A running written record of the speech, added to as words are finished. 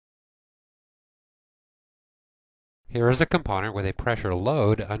Here is a component with a pressure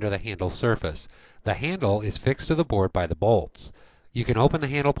load under the handle surface. The handle is fixed to the board by the bolts. You can open the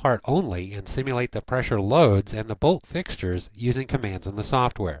handle part only and simulate the pressure loads and the bolt fixtures using commands in the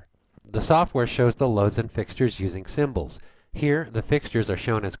software. The software shows the loads and fixtures using symbols. Here, the fixtures are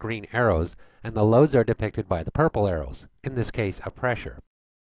shown as green arrows, and the loads are depicted by the purple arrows, in this case, a pressure.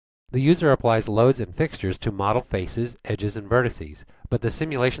 The user applies loads and fixtures to model faces, edges, and vertices, but the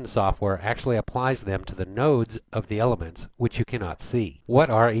simulation software actually applies them to the nodes of the elements, which you cannot see. What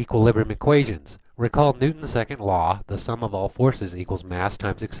are equilibrium equations? Recall Newton's second law, the sum of all forces equals mass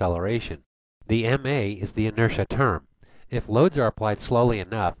times acceleration. The ma is the inertia term. If loads are applied slowly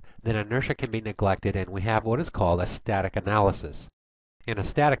enough, then inertia can be neglected and we have what is called a static analysis. In a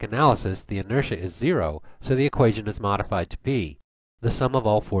static analysis, the inertia is zero, so the equation is modified to be the sum of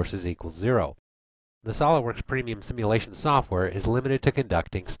all forces equals zero. The SolidWorks Premium simulation software is limited to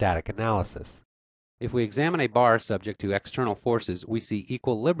conducting static analysis. If we examine a bar subject to external forces, we see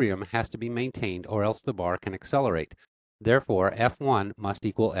equilibrium has to be maintained or else the bar can accelerate. Therefore, F1 must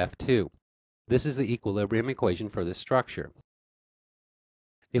equal F2. This is the equilibrium equation for this structure.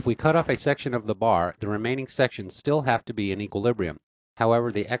 If we cut off a section of the bar, the remaining sections still have to be in equilibrium.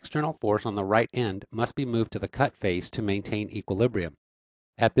 However, the external force on the right end must be moved to the cut face to maintain equilibrium.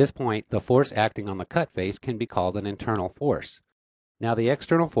 At this point, the force acting on the cut face can be called an internal force. Now the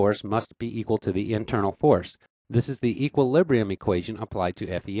external force must be equal to the internal force. This is the equilibrium equation applied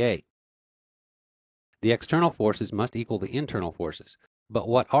to FEA. The external forces must equal the internal forces. But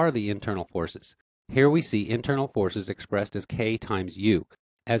what are the internal forces? Here we see internal forces expressed as K times U.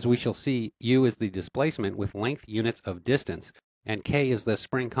 As we shall see, U is the displacement with length units of distance, and K is the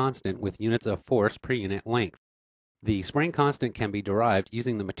spring constant with units of force per unit length. The spring constant can be derived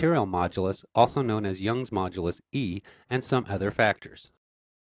using the material modulus, also known as Young's modulus E, and some other factors.